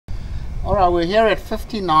Alright, we're here at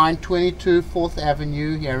 5922 4th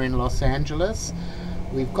Avenue here in Los Angeles.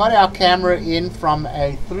 We've got our camera in from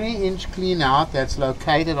a 3-inch clean out that's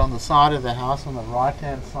located on the side of the house on the right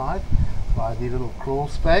hand side by the little crawl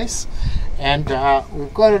space. And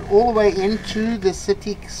we've got it all the way into the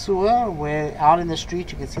city sewer, where out in the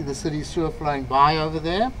street you can see the city sewer flowing by over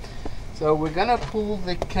there. So we're going to pull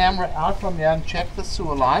the camera out from here and check the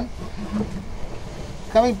sewer line.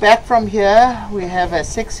 Coming back from here, we have a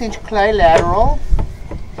 6-inch clay lateral.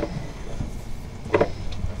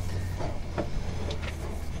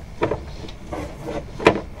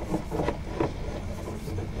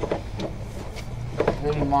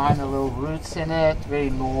 Very minor little roots in it, very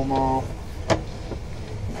normal.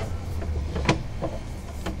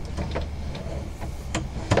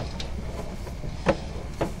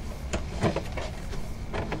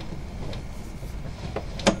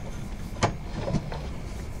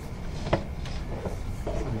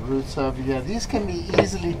 Roots over here. These can be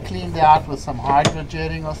easily cleaned out with some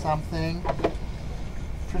hydrojetting or something.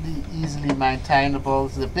 Pretty easily maintainable.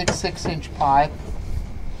 This is a big 6-inch pipe.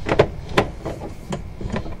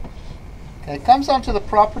 Okay, it comes onto the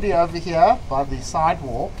property over here by the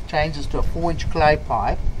sidewalk, changes to a 4-inch clay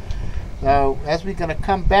pipe. So as we're going to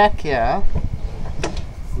come back here,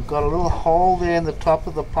 we've got a little hole there in the top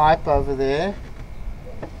of the pipe over there.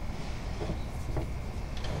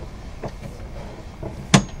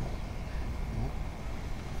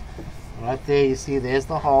 Right there, you see there's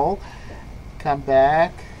the hole. Come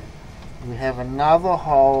back, we have another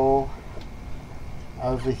hole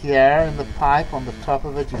over here in the pipe on the top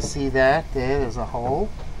of it. You see that? There's a hole.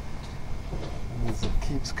 And as it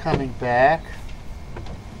keeps coming back.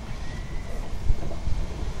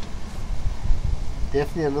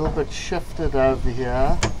 Definitely a little bit shifted over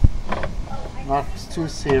here. Not too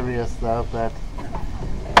serious though, but.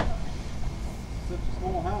 Such a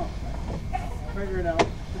small house. Figure it out.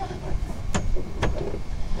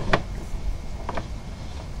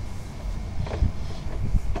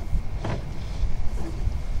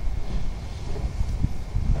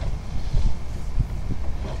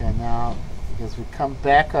 Okay, now as we come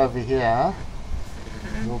back over here, a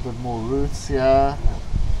little bit more roots here.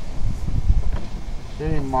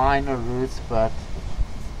 Very minor roots, but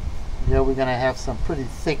here we're going to have some pretty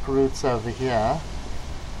thick roots over here.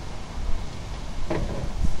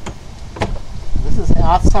 This is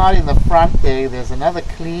outside in the front there. There's another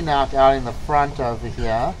clean out in the front over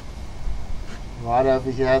here. Right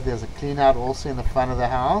over here there's a clean out also in the front of the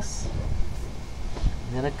house.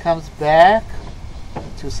 And then it comes back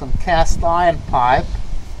to some cast iron pipe.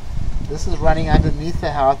 This is running underneath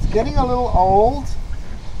the house. It's getting a little old.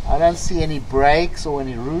 I don't see any breaks or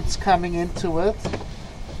any roots coming into it.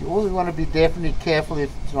 You always want to be definitely careful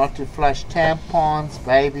not to flush tampons,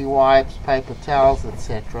 baby wipes, paper towels,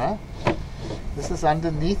 etc. This is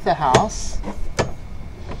underneath the house.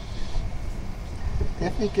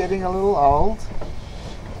 Definitely getting a little old.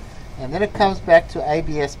 And then it comes back to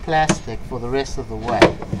ABS plastic for the rest of the way.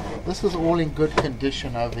 This is all in good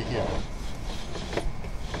condition over here.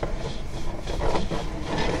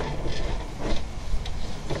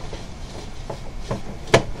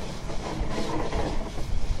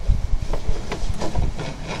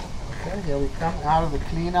 Okay, here we come out of the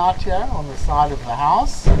clean out here on the side of the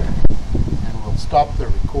house. And we'll stop the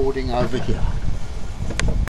recording over here.